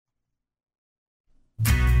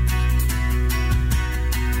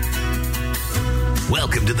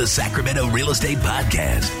Welcome to the Sacramento Real Estate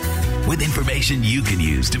Podcast with information you can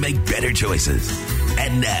use to make better choices.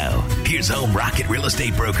 And now, here's Home Rocket Real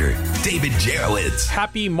Estate Broker, David Jurewicz.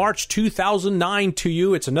 Happy March 2009 to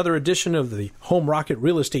you. It's another edition of the Home Rocket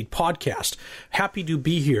Real Estate Podcast. Happy to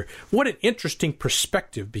be here. What an interesting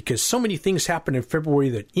perspective, because so many things happen in February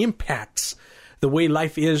that impacts the way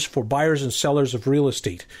life is for buyers and sellers of real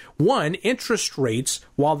estate. One, interest rates,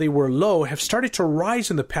 while they were low, have started to rise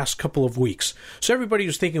in the past couple of weeks. So everybody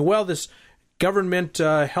was thinking, well, this government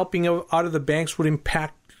helping out of the banks would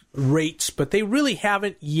impact rates, but they really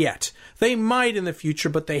haven't yet. They might in the future,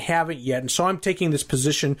 but they haven't yet. And so I'm taking this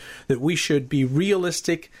position that we should be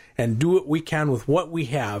realistic and do what we can with what we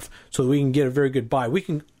have so that we can get a very good buy. We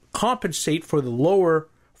can compensate for the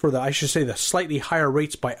the slightly higher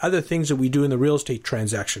rates by other things that we do in the real estate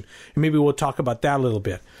transaction. And maybe we'll talk about that a little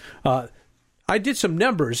bit. I did some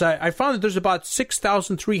numbers. I found that there's about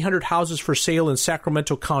 6,300 houses for sale in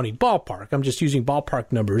Sacramento County. Ballpark. I'm just using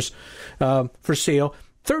ballpark numbers for sale.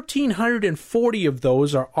 1,340 of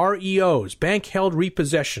those are REOs, bank-held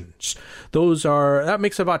repossessions. That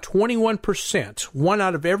makes about 21%. 1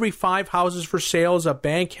 out of every 5 houses for sale is a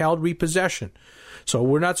bank-held repossession. So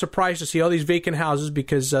we're not surprised to see all these vacant houses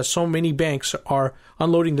because so many banks are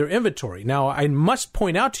unloading their inventory. Now, I must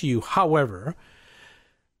point out to you, however,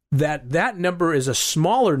 that number is a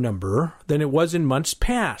smaller number than it was in months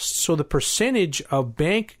past. So the percentage of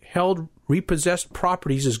bank-held repossessed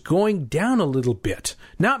properties is going down a little bit.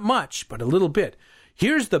 Not much, but a little bit.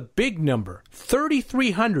 Here's the big number.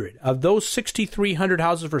 3,300 of those 6,300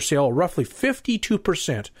 houses for sale, roughly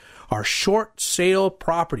 52%, are short sale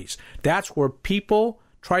properties. That's where people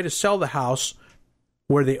try to sell the house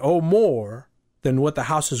where they owe more than what the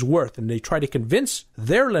house is worth, and they try to convince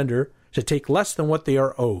their lender to take less than what they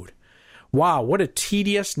are owed. Wow, what a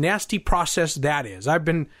tedious, nasty process that is. I've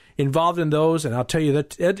been involved in those, and I'll tell you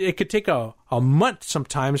that it could take a month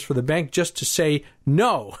sometimes for the bank just to say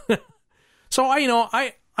no. So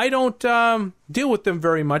I don't deal with them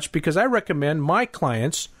very much because I recommend my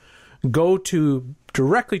clients go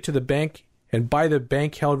directly to the bank and buy the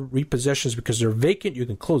bank-held repossessions because they're vacant. You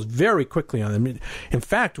can close very quickly on them. In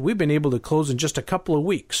fact, we've been able to close in just a couple of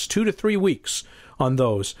weeks, 2 to 3 weeks on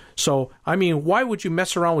those. So, why would you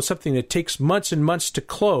mess around with something that takes months and months to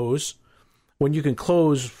close when you can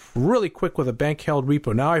close really quick with a bank-held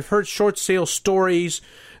repo? Now, I've heard short sale stories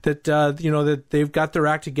that that they've got their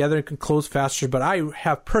act together and can close faster, but I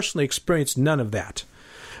have personally experienced none of that.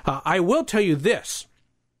 I will tell you this.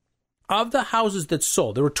 Of the houses that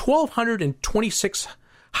sold, there were 1,226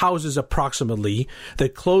 houses approximately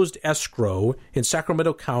that closed escrow in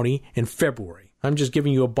Sacramento County in February. I'm just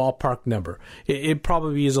giving you a ballpark number. It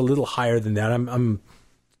probably is a little higher than that. I'm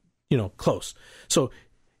close. So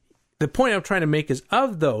the point I'm trying to make is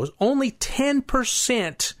of those, only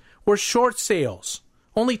 10% were short sales.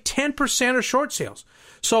 Only 10% are short sales.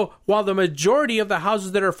 So while the majority of the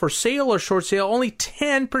houses that are for sale are short sale, only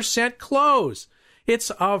 10% close.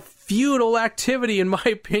 It's a futile activity, in my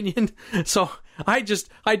opinion. So I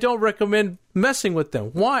don't recommend messing with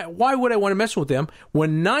them. Why would I want to mess with them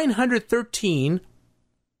when 913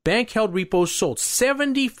 bank-held repos sold?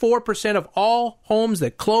 74% of all homes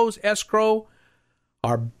that close escrow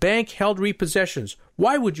are bank-held repossessions.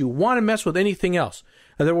 Why would you want to mess with anything else?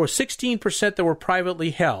 Now, there were 16% that were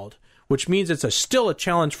privately held, which means it's still a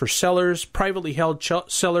challenge for sellers, privately held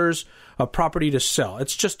sellers of property to sell.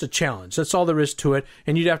 It's just a challenge. That's all there is to it.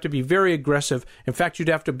 And you'd have to be very aggressive. In fact, you'd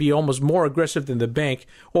have to be almost more aggressive than the bank,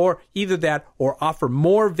 or either that or offer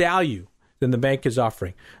more value than the bank is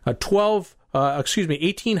offering.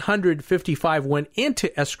 1,855 went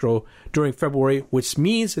into escrow during February, which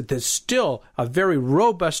means that there's still a very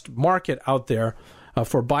robust market out there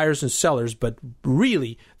for buyers and sellers, but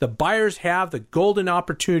really the buyers have the golden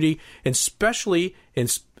opportunity, and especially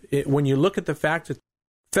when you look at the fact that the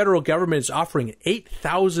federal government is offering an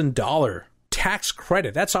 $8,000 tax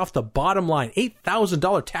credit. That's off the bottom line,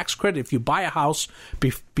 $8,000 tax credit if you buy a house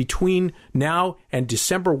between now and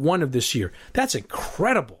December 1 of this year. That's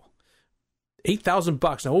incredible.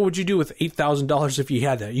 $8,000. Now, what would you do with $8,000 if you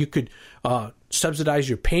had that? You could subsidize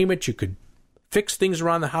your payment. You could fix things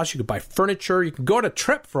around the house. You could buy furniture. You could go on a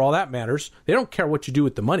trip for all that matters. They don't care what you do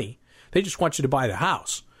with the money. They just want you to buy the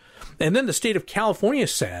house. And then the state of California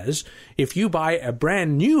says if you buy a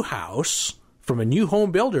brand new house from a new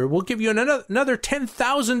home builder, we'll give you another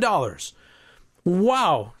 $10,000.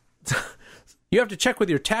 Wow. You have to check with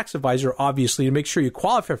your tax advisor, obviously, to make sure you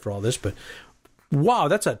qualify for all this. But wow,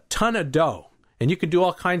 that's a ton of dough. And you can do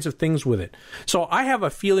all kinds of things with it. So I have a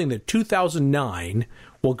feeling that 2009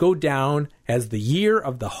 will go down as the year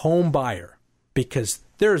of the home buyer, because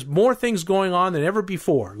there's more things going on than ever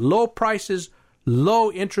before. Low prices, low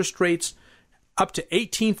interest rates, up to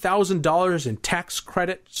 $18,000 in tax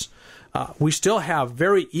credits. We still have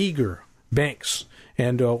very eager banks,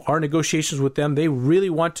 and our negotiations with them, they really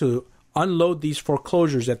want to unload these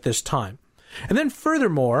foreclosures at this time. And then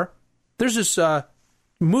furthermore, there's this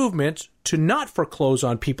movement to not foreclose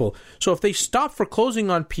on people. So if they stop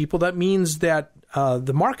foreclosing on people, that means that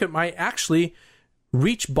the market might actually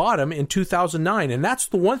reach bottom in 2009. And that's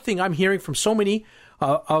the one thing I'm hearing from so many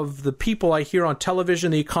of the people I hear on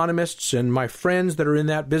television, the economists and my friends that are in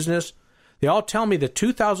that business. They all tell me that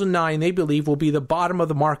 2009, they believe, will be the bottom of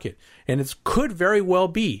the market. And it could very well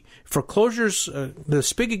be. Foreclosures, the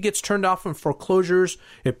spigot gets turned off on foreclosures.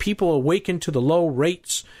 If people awaken to the low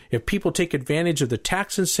rates, if people take advantage of the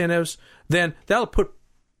tax incentives, then that'll put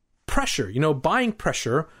pressure, buying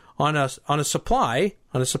pressure on a supply,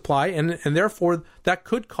 and therefore that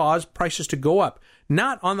could cause prices to go up.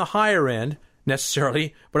 Not on the higher end,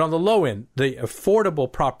 necessarily, but on the low end, the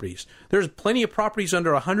affordable properties. There's plenty of properties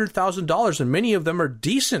under $100,000, and many of them are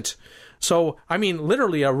decent. So,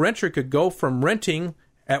 literally, a renter could go from renting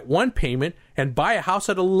at one payment and buy a house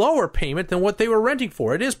at a lower payment than what they were renting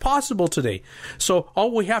for. It is possible today. So,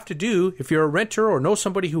 all we have to do, if you're a renter or know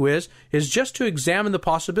somebody who is just to examine the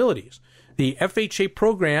possibilities. The FHA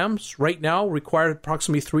programs right now require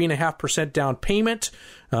approximately 3.5% down payment.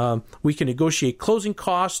 We can negotiate closing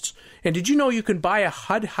costs. And did you know you can buy a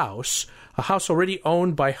HUD house, a house already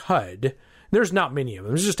owned by HUD? There's not many of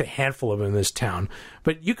them. There's just a handful of them in this town.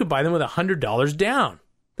 But you could buy them with $100 down.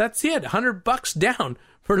 That's it, $100 down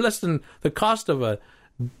for less than the cost of a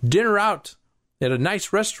dinner out at a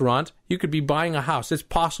nice restaurant. You could be buying a house. It's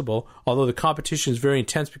possible, although the competition is very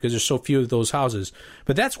intense because there's so few of those houses.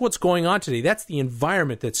 But that's what's going on today. That's the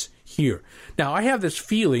environment that's here. Now, I have this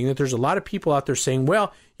feeling that there's a lot of people out there saying,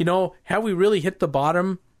 well, have we really hit the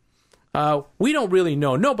bottom? We don't really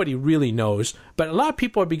know. Nobody really knows. But a lot of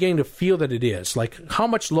people are beginning to feel that it is. Like, how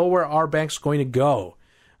much lower are banks going to go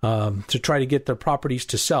to try to get their properties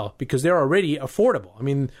to sell? Because they're already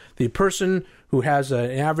affordable. The person who has an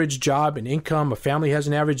average job and income, a family has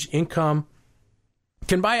an average income,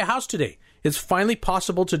 can buy a house today. It's finally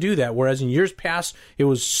possible to do that, whereas in years past, it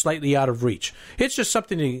was slightly out of reach. It's just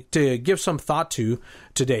something to give some thought to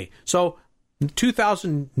today. So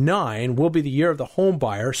 2009 will be the year of the home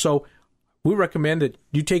buyer, so we recommend that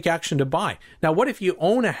you take action to buy. Now, what if you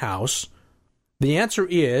own a house? The answer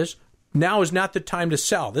is, now is not the time to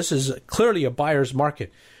sell. This is clearly a buyer's market.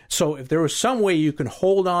 So if there was some way you can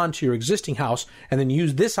hold on to your existing house and then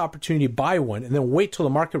use this opportunity to buy one and then wait till the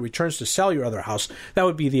market returns to sell your other house, that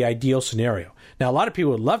would be the ideal scenario. Now, a lot of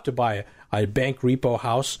people would love to buy a bank repo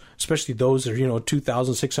house, especially those that are,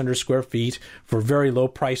 2,600 square feet for very low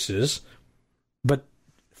prices, but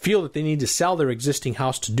feel that they need to sell their existing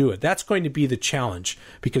house to do it. That's going to be the challenge,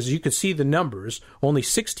 because you can see the numbers. Only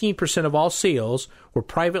 16% of all sales were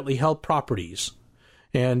privately held properties,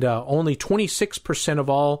 and only 26% of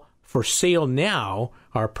all for sale now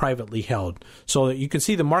are privately held. So you can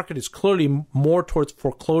see the market is clearly more towards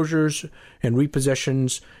foreclosures and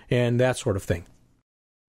repossessions and that sort of thing.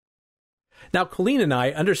 Now, Colleen and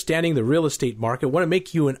I, understanding the real estate market, want to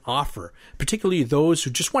make you an offer, particularly those who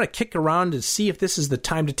just want to kick around and see if this is the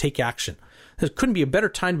time to take action. There couldn't be a better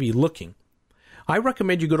time to be looking. I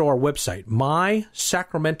recommend you go to our website,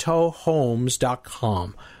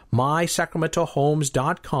 mysacramentohomes.com.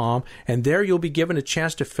 mysacramentohomes.com, and there you'll be given a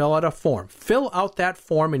chance to fill out a form. Fill out that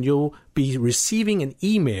form and you'll be receiving an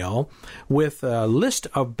email with a list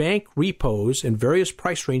of bank repos in various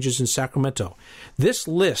price ranges in Sacramento. This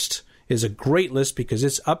list is a great list because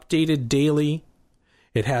it's updated daily.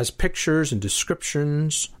 It has pictures and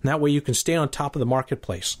descriptions, and that way you can stay on top of the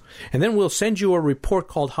marketplace. And then we'll send you a report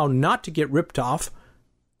called How Not to Get Ripped Off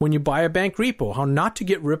when you buy a bank repo. How not to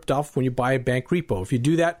get ripped off when you buy a bank repo. If you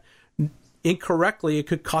do that incorrectly, it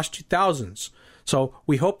could cost you thousands. So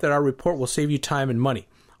we hope that our report will save you time and money.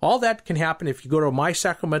 All that can happen if you go to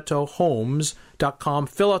mysacramentohomes.com,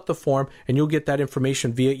 fill out the form, and you'll get that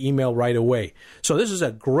information via email right away. So this is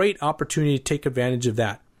a great opportunity to take advantage of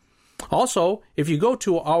that. Also, if you go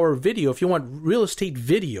to our video, if you want real estate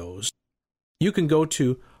videos, you can go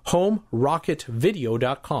to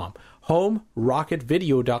homerocketvideo.com,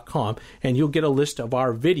 homerocketvideo.com, and you'll get a list of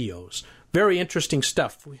our videos. Very interesting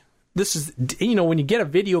stuff. This is, when you get a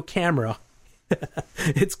video camera,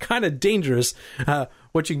 it's kind of dangerous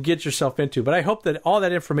what you can get yourself into. But I hope that all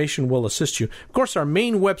that information will assist you. Of course, our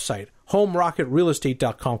main website,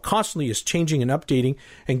 homerocketrealestate.com, constantly is changing and updating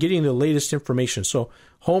and getting the latest information. So,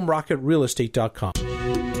 homerocketrealestate.com.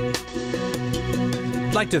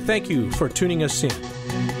 I'd like to thank you for tuning us in.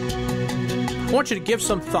 I want you to give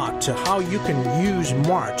some thought to how you can use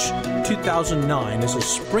March 2009 as a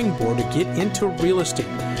springboard to get into real estate,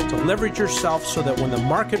 to leverage yourself so that when the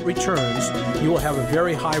market returns, you will have a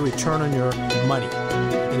very high return on your money.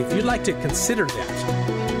 And if you'd like to consider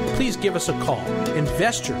that, please give us a call.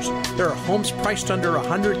 Investors, there are homes priced under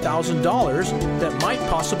 $100,000 that might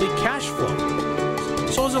possibly cash flow.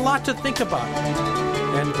 So there's a lot to think about.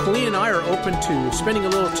 And Colleen and I are open to spending a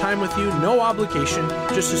little time with you, no obligation,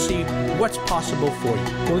 just to see what's possible for you.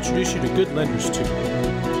 We'll introduce you to good lenders too.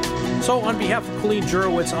 So on behalf of Colleen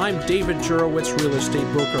Jurewicz, I'm David Jurewicz, real estate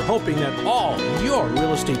broker, hoping that all your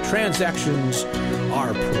real estate transactions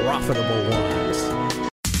are profitable ones.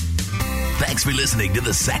 Thanks for listening to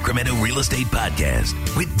the Sacramento Real Estate Podcast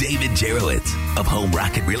with David Jurewicz of Home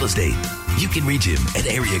Rocket Real Estate. You can reach him at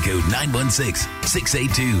area code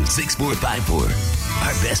 916-682-6454.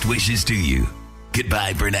 Our best wishes to you.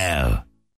 Goodbye for now.